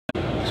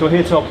So we're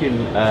here talking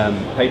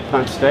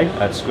Paperman today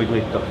at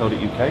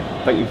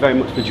squiggly.co.uk. Thank you very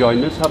much for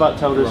joining us. How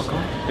about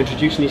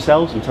introducing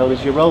yourselves and telling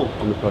us your role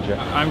on the project?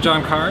 I'm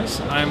John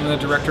Kahrs. I'm the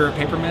director of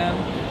Paperman.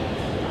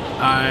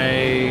 I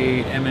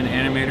am an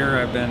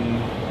animator. I've been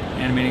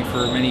animating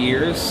for many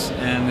years,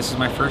 and this is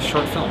my first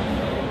short film.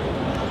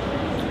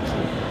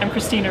 I'm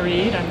Kristina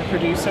Reed. I'm the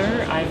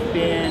producer. I've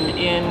been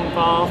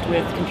involved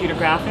with computer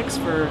graphics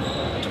for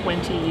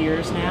 20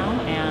 years now,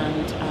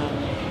 and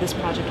this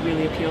project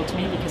really appealed to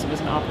me because it was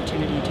an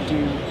opportunity to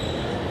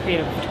create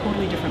a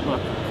totally different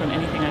look from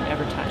anything I've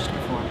ever touched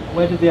before.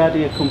 Where did the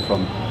idea come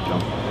from,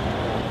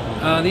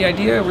 John? The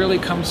idea really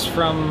comes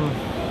from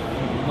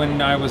when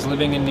I was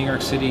living in New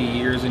York City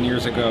years and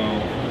years ago,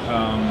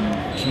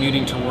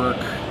 commuting to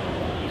work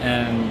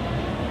and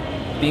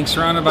being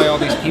surrounded by all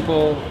these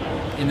people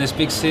in this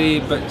big city,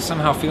 but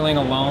somehow feeling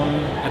alone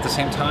at the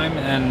same time.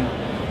 And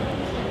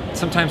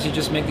sometimes you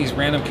just make these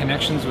random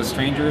connections with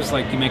strangers,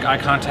 like you make eye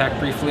contact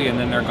briefly and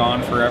then they're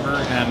gone forever.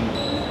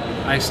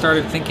 And I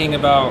started thinking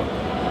about,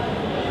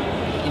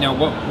 you know,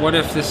 what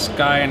if this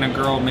guy and a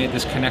girl made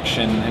this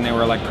connection and they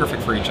were like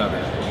perfect for each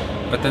other,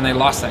 but then they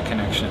lost that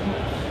connection?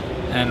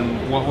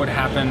 And what would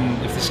happen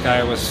if this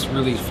guy was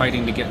really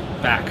fighting to get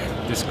back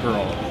this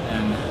girl?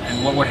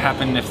 And what would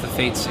happen if the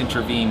fates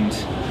intervened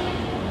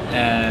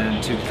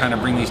and to kind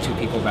of bring these two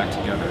people back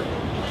together?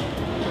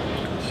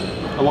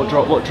 And what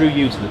drew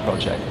you to the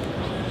project?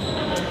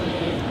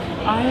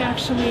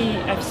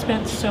 I've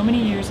spent so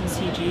many years in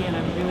CG, and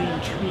I'm really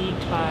intrigued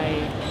by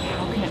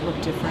how can it look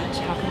different?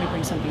 How can we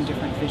bring something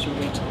different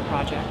visually to the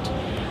project?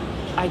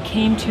 I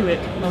came to it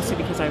mostly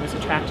because I was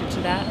attracted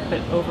to that,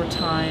 but over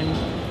time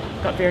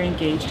got very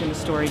engaged in the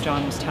story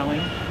John was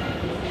telling.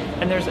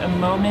 And there's a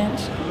moment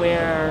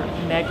where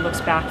Meg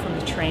looks back from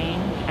the train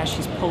as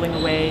she's pulling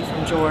away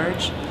from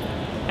George,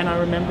 and I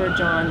remember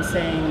John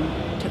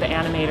saying to the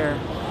animator,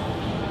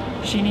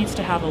 she needs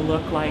to have a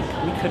look like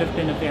we could have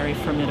been a very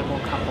formidable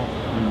couple.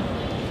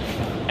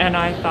 And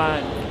I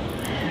thought,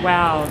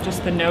 wow,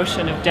 just the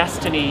notion of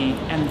destiny,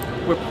 and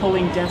we're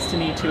pulling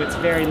destiny to its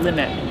very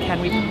limit.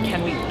 Can we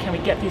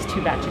get these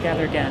two back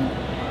together again?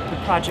 The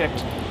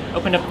project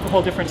opened up a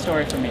whole different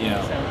story for me.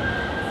 Yeah.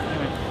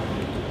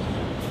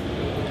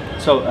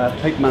 So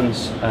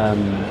Paperman's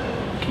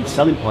key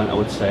selling point, I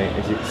would say,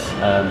 is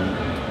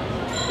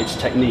its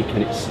technique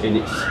and its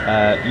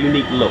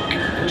unique look.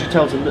 Could you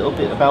tell us a little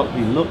bit about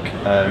the look,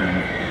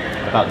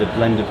 about the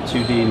blend of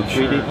 2D and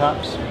 3D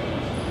perhaps?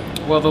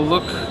 Well, the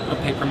look of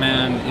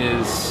Paperman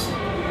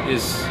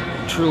is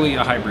truly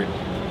a hybrid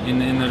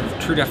in the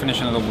true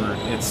definition of the word.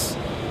 It's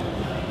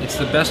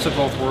the best of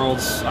both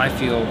worlds, I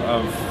feel,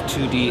 of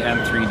 2D and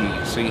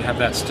 3D. So you have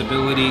that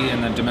stability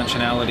and the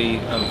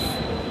dimensionality of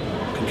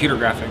computer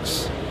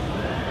graphics,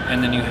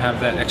 and then you have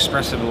that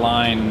expressive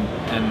line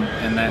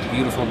and that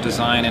beautiful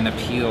design and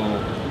appeal,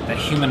 that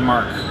human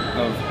mark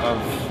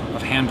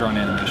of hand-drawn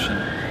animation.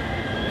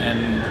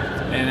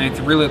 And I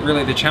think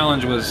really the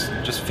challenge was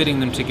just fitting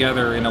them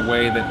together in a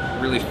way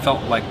that really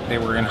felt like they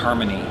were in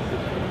harmony.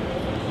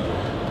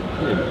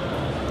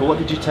 But what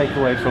did you take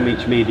away from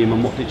each medium,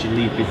 and what did you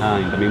leave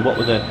behind? I mean, what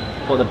were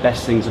the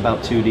best things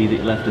about 2D that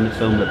you left in the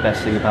film, the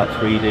best thing about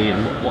 3D,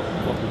 and what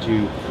did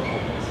you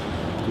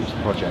do to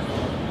the project?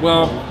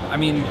 Well, I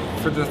mean,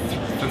 for the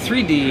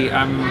 3D,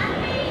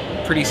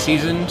 I'm pretty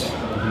seasoned,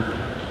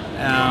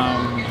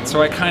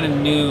 so I kind of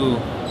knew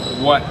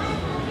what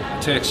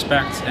to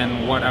expect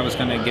and what I was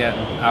going to get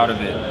out of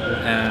it.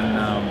 And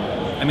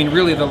I mean,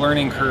 really, the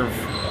learning curve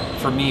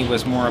for me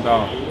was more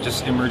about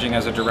just emerging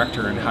as a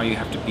director and how you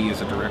have to be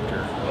as a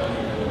director.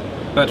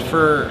 But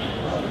for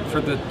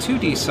the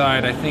 2D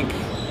side, I think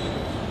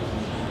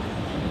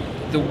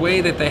the way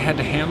that they had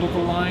to handle the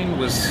line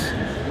was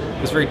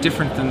very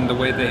different than the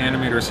way the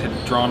animators had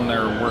drawn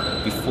their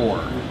work before.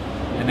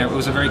 And it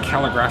was a very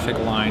calligraphic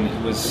line.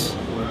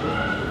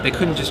 They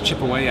couldn't just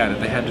chip away at it.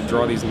 They had to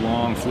draw these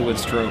long, fluid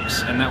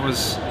strokes, and that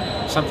was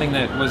something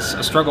that was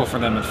a struggle for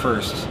them at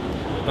first.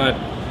 But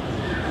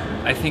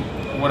I think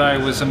what I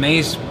was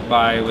amazed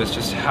by was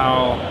just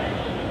how,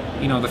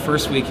 you know, the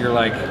first week you're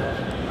like,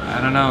 I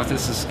don't know if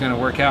this is going to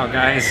work out,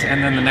 guys.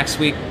 And then the next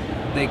week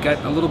they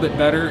got a little bit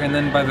better, and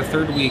then by the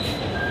third week,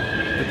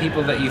 the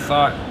people that you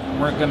thought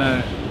weren't going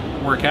to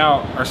work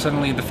out are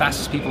suddenly the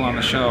fastest people on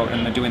the show,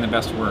 and they're doing the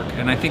best work.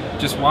 And I think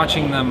just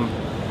watching them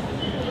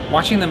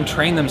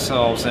train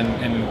themselves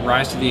and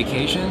rise to the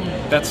occasion,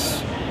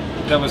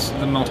 that was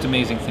the most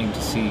amazing thing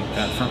to see,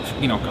 that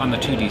from, you know, on the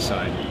 2D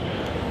side.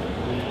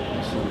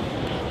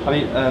 I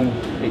mean,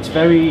 it's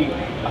very,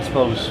 I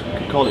suppose you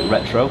could call it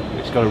retro.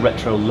 It's got a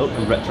retro look,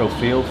 a retro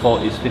feel,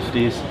 40s,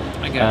 50s.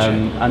 I got you.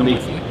 And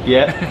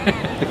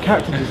the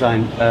character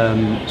design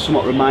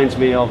somewhat reminds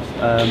me of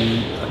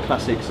a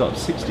classic sort of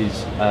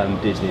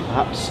 60s Disney.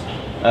 Perhaps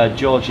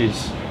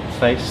George's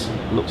face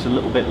looks a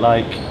little bit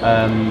like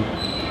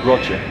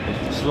Roger,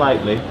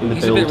 slightly in the build.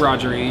 He's a bit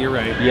Roger-y, you're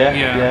right.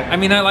 Yeah. I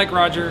mean, I like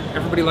Roger.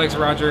 Everybody likes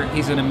Roger.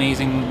 He's an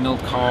amazing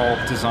milk call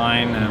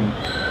design.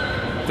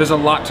 There's a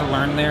lot to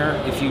learn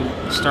there if you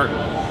start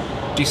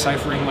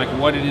deciphering like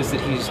what it is that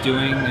he's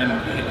doing,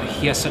 and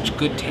he has such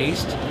good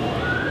taste.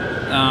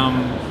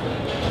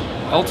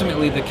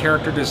 Ultimately, the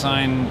character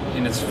design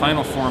in its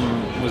final form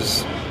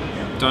was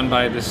done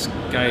by this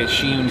guy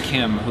Shi-Yoon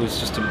Kim, who's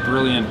just a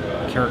brilliant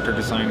character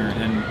designer,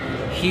 and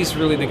he's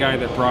really the guy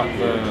that brought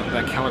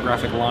that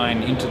calligraphic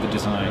line into the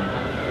design.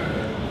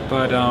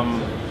 But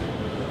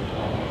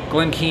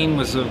Glenn Keane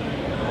was a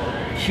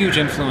huge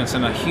influence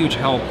and a huge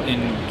help in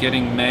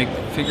getting Meg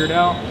figured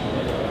out,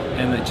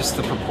 and just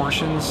the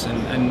proportions,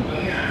 and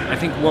I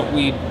think what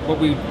we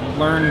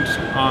learned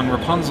on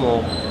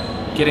Rapunzel,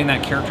 getting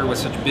that character with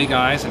such big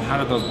eyes, and how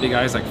do those big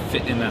eyes like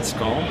fit in that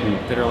skull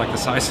that are like the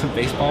size of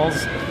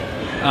baseballs.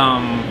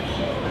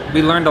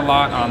 We learned a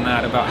lot on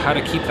that about how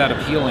to keep that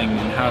appealing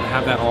and how to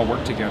have that all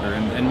work together.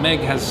 And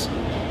Meg has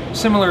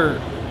similar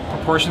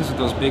proportions with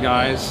those big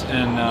eyes,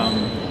 and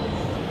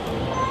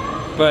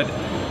but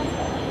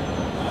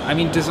I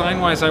mean,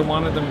 design-wise, I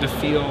wanted them to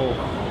feel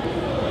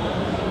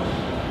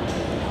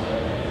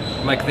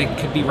like they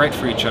could be right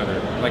for each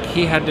other. Like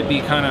he had to be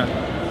kind of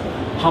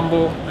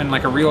humble and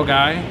like a real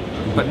guy,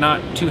 but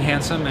not too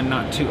handsome and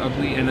not too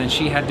ugly. And then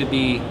she had to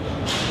be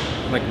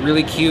like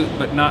really cute,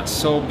 but not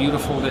so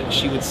beautiful that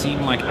she would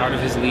seem like out of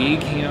his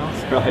league, you know?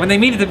 Right. When they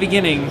meet at the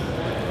beginning,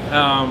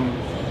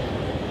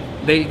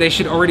 they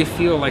should already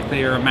feel like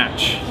they are a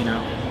match, you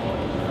know?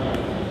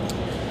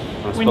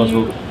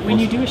 When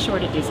you do a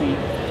short at Disney,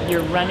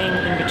 you're running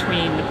in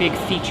between the big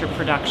feature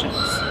productions,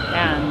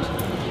 and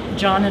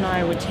John and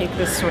I would take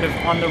this sort of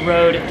on the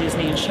road at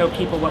Disney and show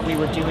people what we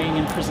were doing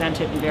and present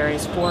it in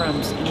various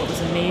forums. And what was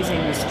amazing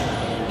was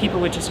people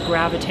would just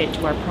gravitate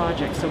to our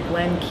project. So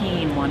Glenn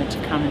Keane wanted to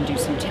come and do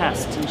some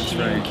tests, and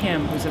Shi-Yoon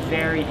Kim, who's a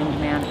very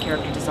in-demand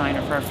character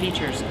designer for our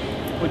features,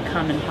 would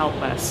come and help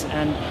us.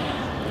 And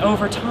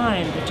over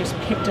time, it just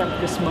picked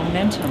up this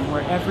momentum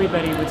where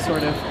everybody would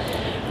sort of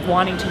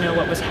wanting to know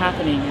what was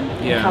happening, and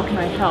how can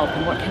I help,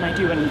 and what can I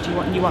do, and do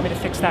you want me to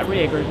fix that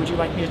rig, or would you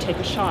like me to take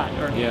a shot?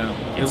 Or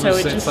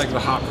it's like the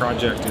hot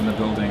project in the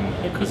building,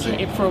 because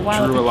it for a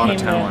while drew it a lot of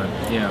became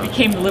talent. It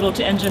became the little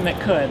engine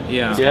that could.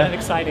 It was kind of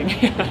exciting.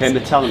 Became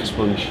the talent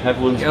sponge.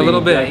 Everyone's a little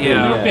bit, a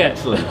little bit.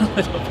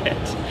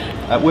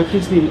 Excellent. Were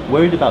Disney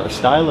worried about the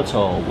style at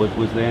all?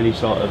 Was there any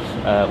sort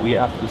of were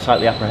you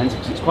slightly apprehensive?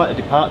 Because it's quite a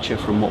departure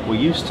from what we're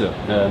used to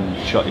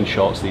shot in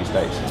shorts these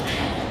days.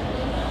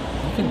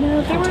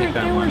 No,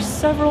 there were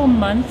several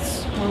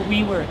months where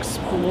we were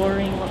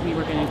exploring what we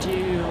were going to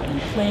do and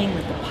playing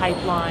with the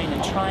pipeline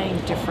and trying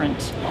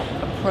different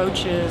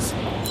approaches,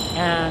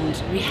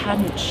 and we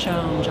hadn't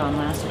shown John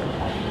Lasseter.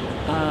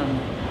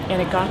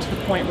 And it got to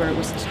the point where it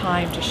was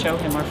time to show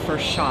him our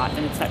first shot,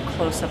 and it's that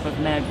close-up of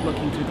Meg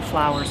looking through the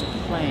flowers of the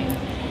plane.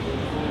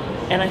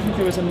 And I think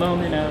there was a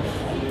moment of,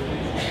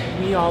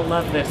 we all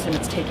love this, and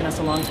it's taken us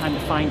a long time to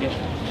find it.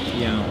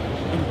 Yeah.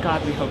 And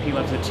God, we hope he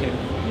loves it too.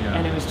 Yeah.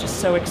 And it was just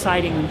so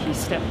exciting when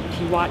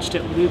he watched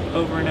it loop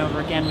over and over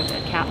again with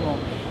that catmull,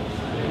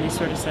 and they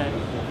sort of said,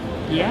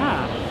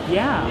 yeah,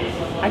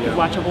 I could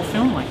watch a whole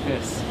film like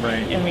this.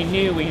 Right. And we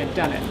knew we had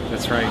done it.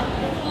 That's right.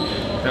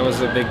 That was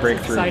a big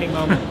breakthrough. Exciting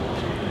moment.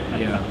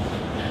 Yeah.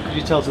 Could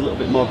you tell us a little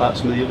bit more about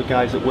some of the other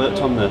guys that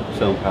worked on the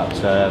film, perhaps?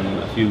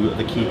 A few of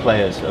the key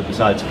players,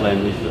 besides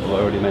Glenn, that were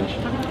already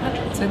mentioned.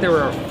 I'd say there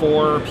were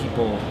 4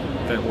 people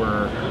that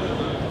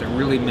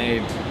really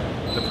made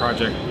the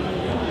project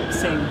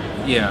Sing.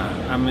 Yeah,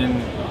 I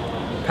mean,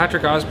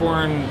 Patrick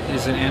Osborne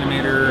is an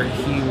animator.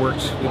 He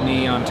worked with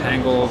me on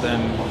Tangled,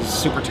 and he's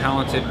super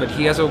talented. But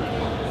he has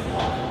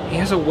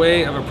a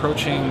way of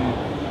approaching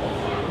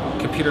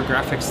computer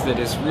graphics that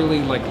is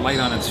really like light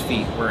on its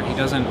feet, where he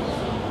doesn't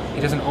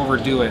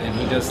overdo it, and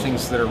he does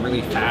things that are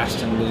really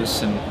fast and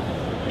loose and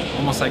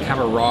almost like have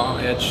a raw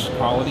edge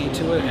quality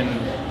to it. And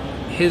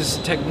his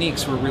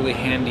techniques were really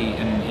handy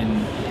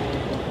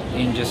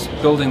in just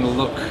building the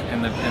look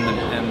and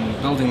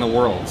building the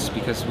worlds,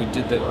 because we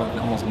did that with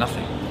almost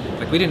nothing.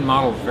 Like, we didn't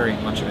model very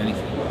much of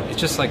anything. It's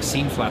just like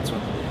scene flats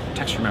with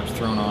texture maps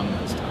thrown on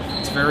and stuff.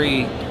 It's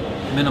very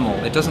minimal.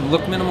 It doesn't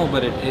look minimal,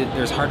 but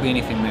there's hardly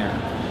anything there.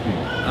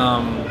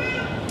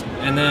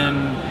 And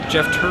then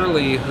Jeff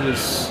Turley,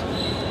 who's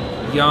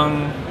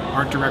young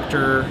art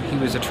director. He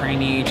was a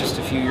trainee just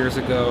a few years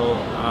ago.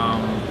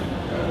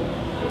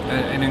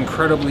 An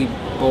incredibly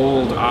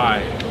bold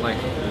eye. Like,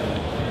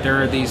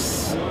 there are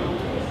these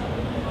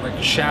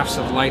like shafts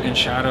of light and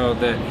shadow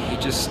that he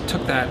just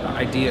took that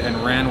idea and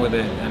ran with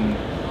it and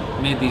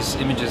made these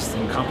images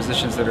and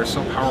compositions that are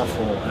so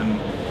powerful. And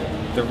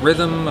the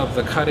rhythm of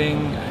the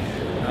cutting,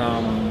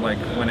 like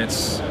when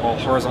it's all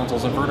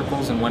horizontals and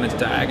verticals, and when it's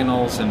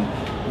diagonals, and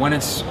when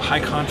it's high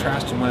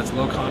contrast and when it's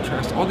low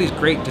contrast, all these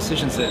great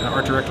decisions that an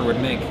art director would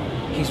make,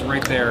 he's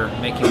right there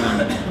making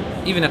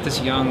them, even at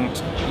this young,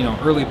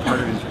 early part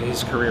of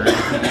his career. I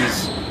think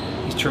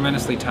he's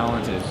tremendously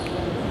talented.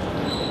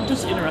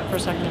 Just interrupt for a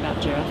second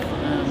about Jeff.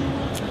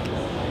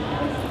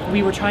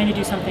 We were trying to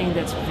do something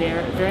that's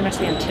very, very much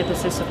the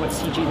antithesis of what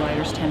CG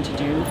lighters tend to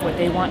do. What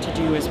they want to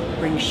do is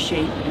bring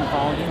shape and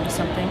volume to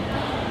something.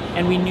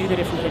 And we knew that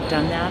if we had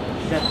done that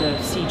the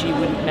CG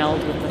wouldn't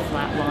meld with the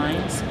flat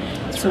lines.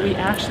 So we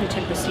actually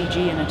took the CG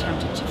and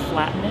attempted to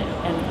flatten it,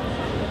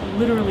 and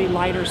literally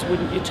lighters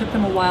wouldn't, it took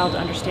them a while to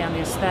understand the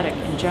aesthetic,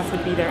 and Jeff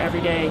would be there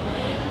every day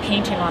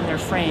painting on their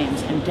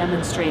frames and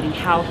demonstrating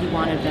how he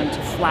wanted them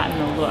to flatten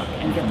the look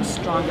and get the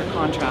stronger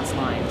contrast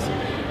lines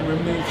and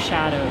remove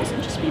shadows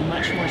and just be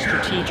much more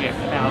strategic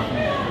about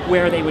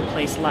where they would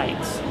place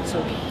lights.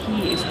 So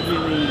he is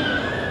really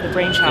the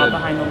brainchild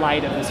behind the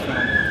light of this film.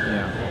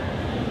 Yeah.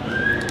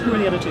 Who are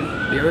the other two?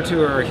 The other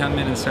two are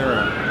Hyunmin and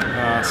Sarah.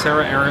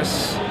 Sarah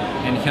Aris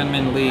and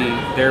Hyunmin Lee.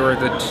 They were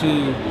the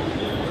two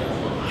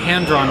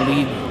hand-drawn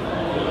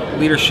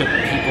leadership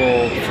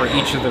people for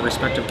each of the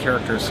respective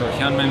characters. So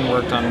Hyunmin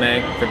worked on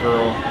Meg, the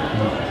girl,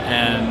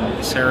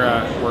 and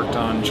Sarah worked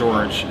on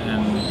George,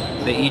 and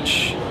they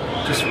each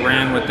just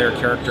ran with their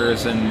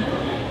characters. And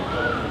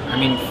I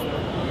mean,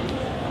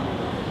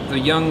 the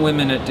young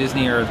women at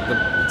Disney are the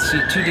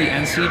 2D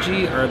and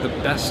CG are the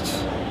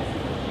best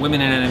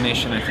women in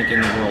animation, I think,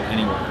 in the world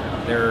anywhere.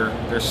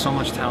 There's so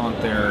much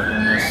talent there,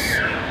 and there's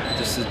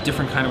just a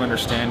different kind of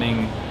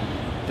understanding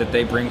that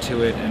they bring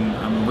to it, and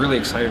I'm really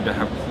excited to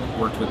have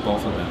worked with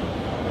both of them.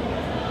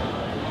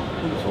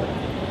 Wonderful.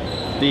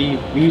 The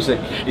music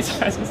is...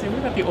 I was going to say, what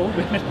about the old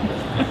women?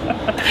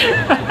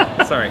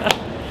 Sorry.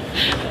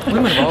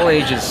 Women of all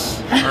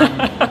ages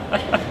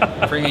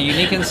bring a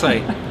unique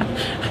insight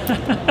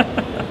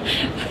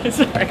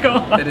Sorry, go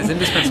on. that is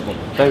indispensable.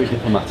 very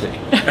diplomatic.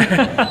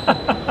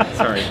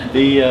 Sorry.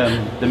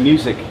 The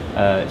music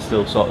is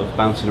still sort of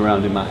bouncing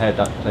around in my head.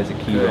 That plays a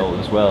key role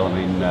as well. I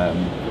mean,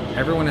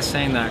 Everyone is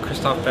saying that.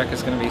 Christoph Beck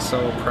is going to be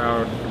so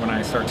proud when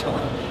I start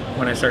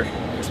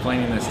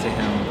explaining this to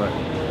him. But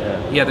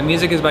yeah, the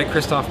music is by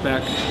Christoph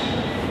Beck,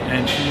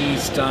 and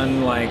he's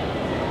done like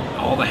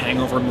all the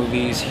Hangover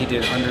movies. He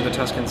did Under the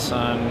Tuscan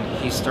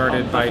Sun. He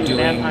started by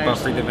doing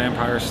Buffy the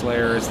Vampire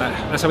Slayer.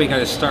 That's how he got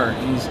his start.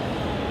 He's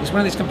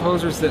one of these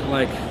composers that,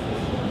 like,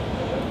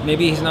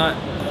 maybe he's not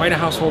quite a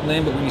household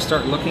name, but when you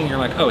start looking, you're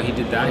like, oh, he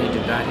did that, he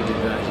did that, he did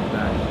that, he did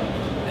that.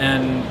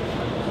 And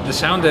the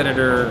sound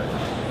editor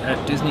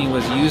at Disney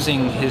was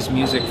using his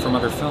music from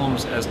other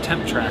films as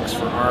temp tracks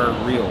for our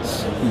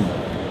reels.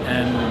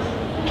 And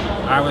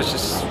I was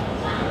just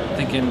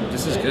thinking,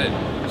 this is good.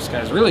 This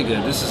guy's really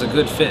good. This is a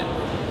good fit.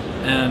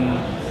 And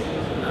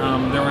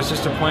there was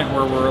just a point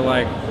where we're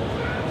like,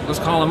 let's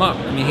call him up.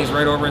 I mean, he's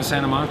right over in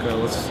Santa Monica.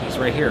 He's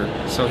right here.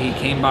 So he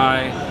came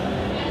by.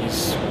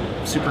 He's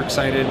super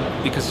excited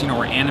because, you know,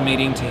 we're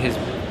animating to his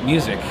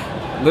music,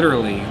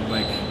 literally.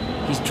 Like,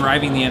 he's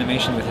driving the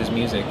animation with his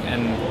music.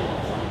 And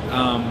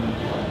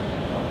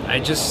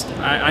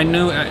I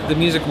knew the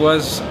music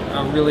was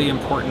a really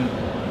important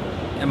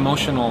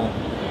emotional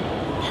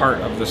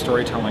part of the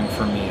storytelling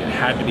for me. It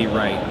had to be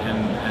right.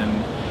 And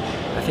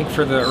I think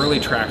for the early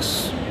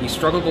tracks, we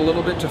struggled a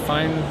little bit to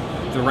find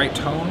the right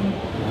tone.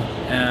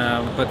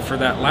 But for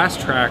that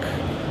last track,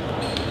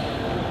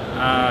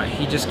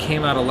 he just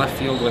came out of left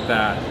field with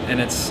that, and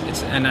it's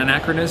an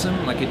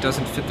anachronism. Like, it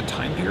doesn't fit the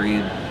time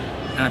period,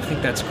 and I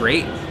think that's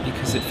great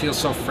because it feels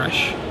so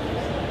fresh.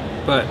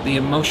 But the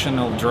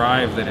emotional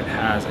drive that it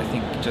has, I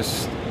think,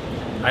 just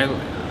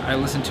I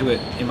listen to it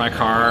in my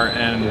car,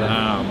 and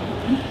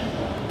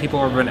people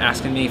have been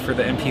asking me for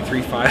the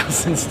MP3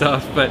 files and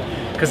stuff, but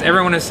because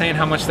everyone is saying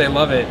how much they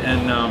love it,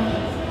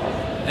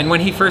 and when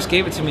he first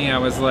gave it to me, I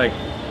was like,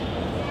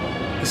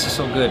 this is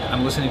so good.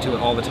 I'm listening to it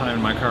all the time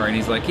in my car. And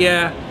he's like,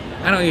 yeah,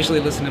 I don't usually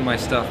listen to my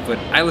stuff, but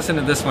I listen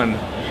to this one.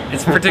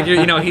 It's particular,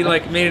 you know, he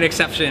like made an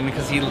exception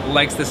because he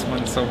likes this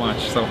one so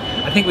much. So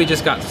I think we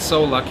just got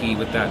so lucky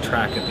with that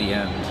track at the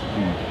end.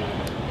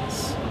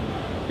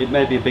 It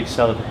may be a big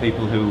seller for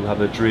people who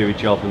have a dreary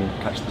job and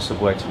catch the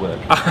subway to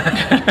work. There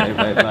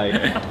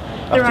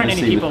aren't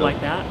any people like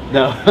that.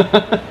 No.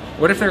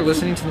 What if they're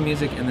listening to the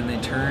music and then they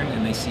turn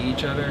and they see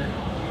each other?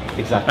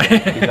 Exactly.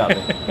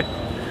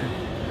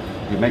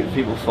 You make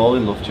people fall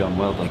in love, John.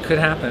 Well done. It could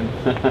happen.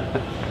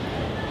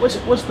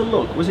 What's the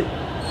look? Was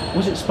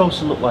it supposed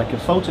to look like a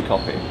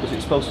photocopy? Was it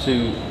supposed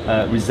to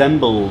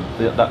resemble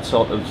that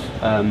sort of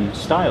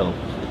style?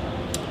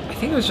 I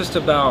think it was just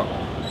about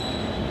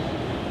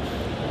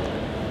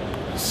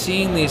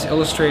seeing these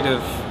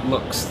illustrative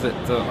looks that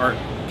the art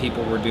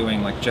people were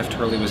doing, like Jeff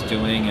Turley was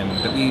doing, and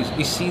that we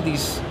see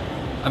these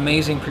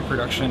amazing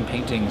pre-production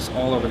paintings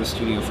all over the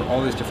studio for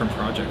all these different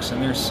projects,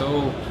 and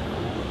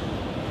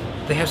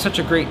they have such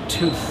a great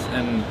tooth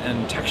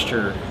and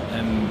texture,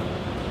 and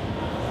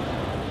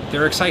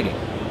they're exciting.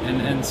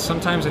 And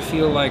sometimes I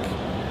feel like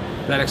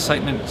that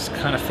excitement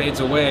kind of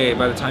fades away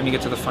by the time you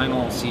get to the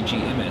final CG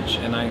image.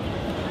 And I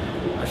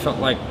felt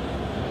like,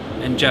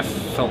 and Jeff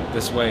felt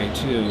this way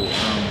too,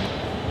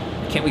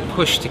 can't we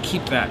push to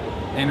keep that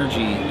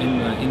energy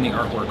in the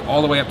artwork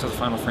all the way up to the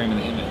final frame of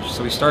the image?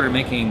 So we started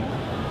making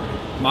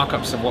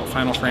mock-ups of what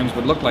final frames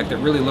would look like that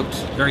really looked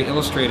very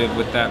illustrative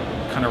with that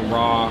kind of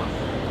raw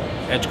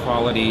edge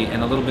quality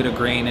and a little bit of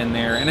grain in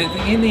there. And I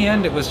think in the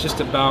end it was just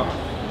about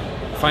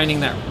finding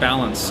that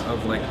balance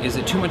of, like, is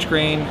it too much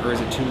grain or is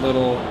it too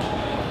little?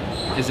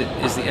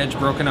 is the edge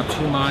broken up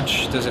too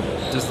much?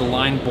 Does the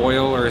line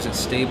boil, or is it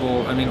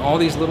stable? I mean, all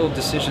these little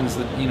decisions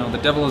that, you know, the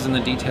devil is in the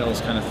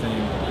details kind of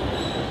thing.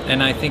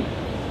 And I think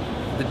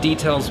the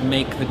details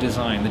make the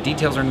design. The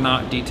details are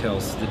not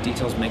details. The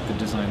details make the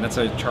design. That's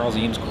a Charles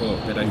Eames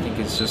quote that I think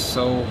is just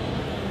so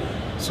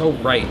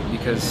right,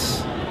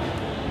 because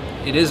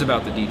it is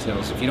about the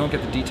details. If you don't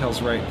get the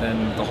details right,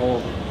 then the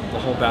whole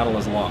battle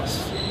is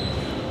lost.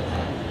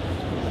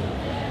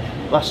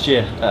 Last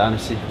year at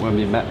Annecy, when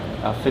we met,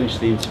 I finished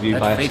the interview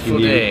by asking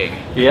you. Day.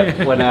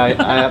 Yep, when by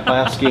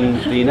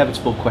asking the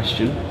inevitable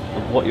question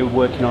of what you're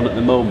working on at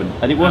the moment,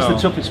 and it was the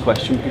toughest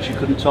question because you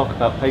couldn't talk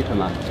about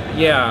Paperman.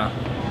 Yeah.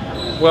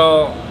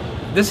 Well,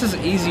 this is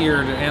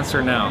easier to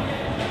answer now,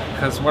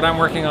 because what I'm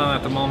working on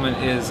at the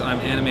moment is I'm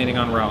animating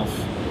on Ralph.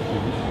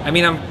 I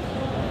mean, I'm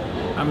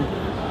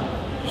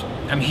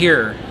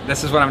here.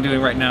 This is what I'm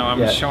doing right now.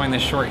 I'm showing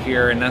this short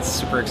here, and that's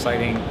super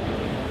exciting.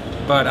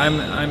 But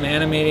I'm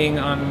animating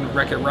on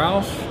Wreck-It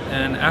Ralph,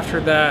 and after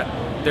that,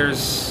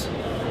 there's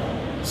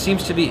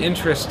seems to be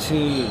interest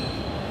to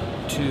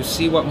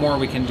see what more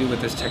we can do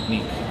with this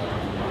technique.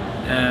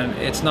 And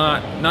it's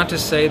not to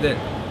say that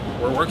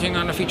we're working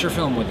on a feature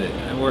film with it.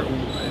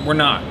 We're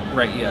not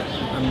right yet.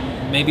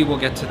 Maybe we'll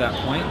get to that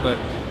point, but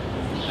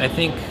I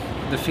think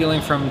the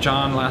feeling from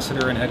John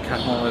Lasseter and Ed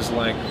Catmull is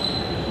like,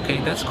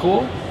 okay, that's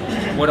cool.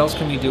 What else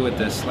can we do with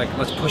this? Like,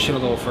 let's push it a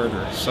little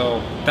further.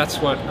 So that's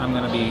what I'm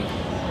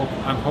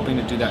hoping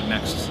to do that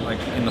next, like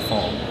in the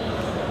fall.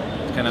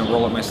 Kind of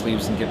roll up my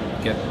sleeves and get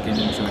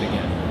into it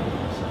again.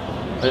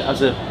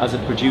 As a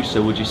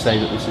producer, would you say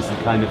that this is the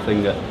kind of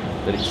thing that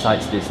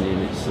excites Disney,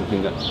 and it's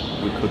something that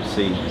we could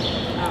see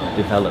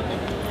develop?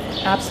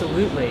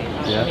 Absolutely.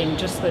 Yeah. I mean,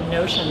 just the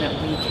notion that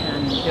we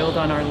can build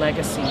on our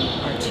legacy,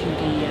 our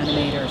 2D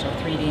animators, our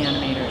 3D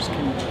animators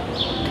can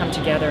come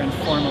together and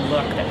form a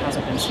look that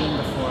hasn't been seen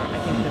before. I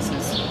think this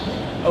is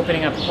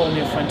opening up a whole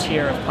new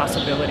frontier of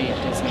possibility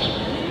at Disney,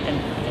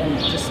 and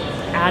just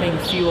adding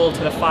fuel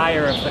to the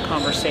fire of the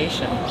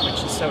conversation,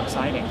 which is so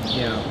exciting.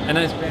 Yeah, and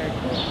it's very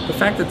cool. The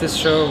fact that this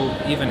show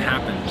even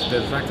happened,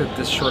 the fact that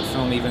this short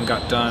film even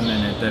got done,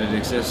 and that it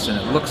exists and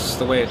it looks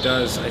the way it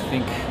does, I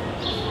think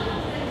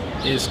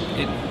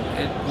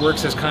it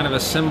works as kind of a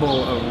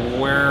symbol of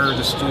where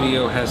the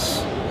studio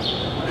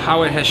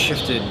how it has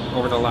shifted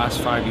over the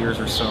last 5 years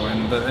or so,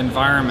 and the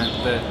environment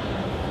the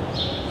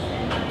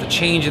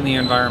change in the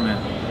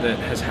environment that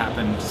has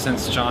happened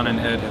since John and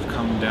Ed have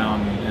come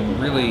down and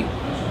really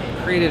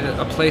created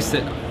a place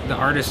that the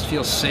artist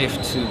feels safe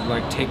to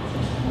like take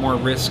more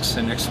risks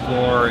and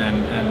explore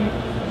and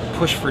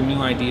push for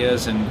new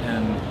ideas, and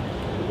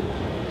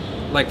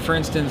like, for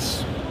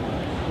instance,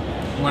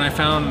 when I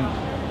found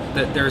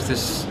that there's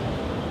this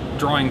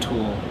drawing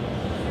tool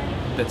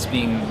that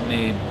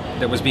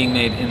was being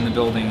made in the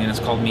building, and it's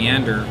called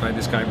Meander by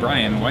this guy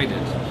Brian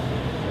Whited.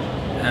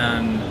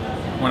 And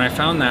when I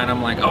found that,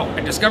 I'm like, oh, I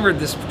discovered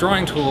this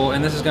drawing tool,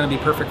 and this is going to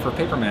be perfect for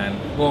Paperman.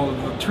 Well,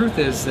 the truth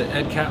is that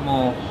Ed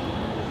Catmull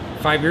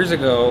 5 years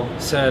ago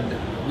said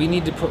we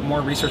need to put more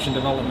research and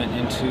development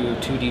into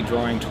 2D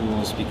drawing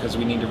tools because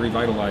we need to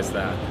revitalize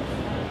that.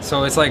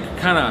 So it's like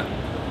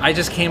I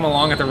just came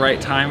along at the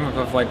right time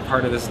of like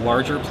part of this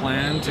larger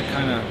plan to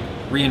kind of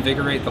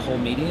reinvigorate the whole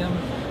medium.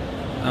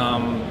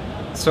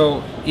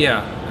 So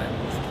yeah,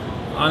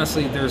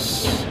 honestly,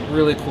 there's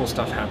really cool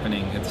stuff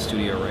happening at the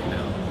studio right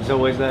now. He's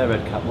always there,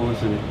 Ed Catmull,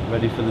 isn't he?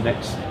 Ready for the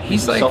next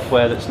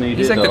software that's needed.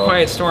 He's like the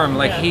quiet storm.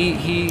 Like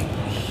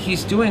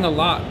he's doing a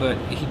lot, but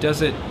he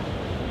does it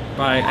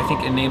by, I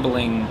think,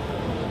 enabling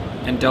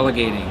and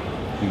delegating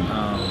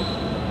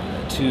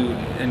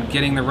and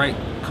getting the right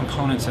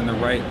components in the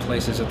right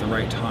places at the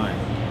right time,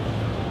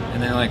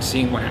 and then like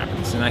seeing what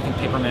happens. And I think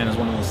Paperman is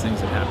one of those things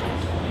that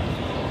happened.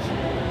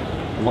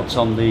 And what's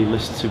on the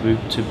list to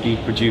be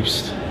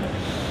produced?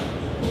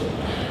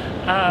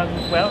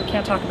 Well,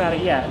 can't talk about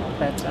it yet,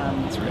 but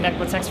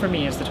what's next for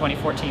me is the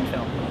 2014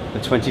 film. The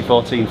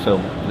 2014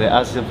 film, the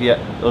as of yet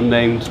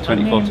unnamed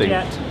 2014. Unnamed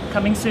yet,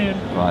 coming soon.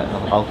 Right,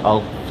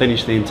 I'll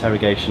finish the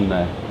interrogation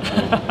there.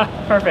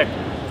 Perfect.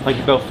 Thank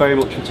you both very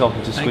much for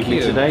talking to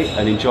Squiggly today,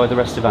 and enjoy the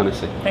rest of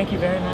Annecy. Thank you very much.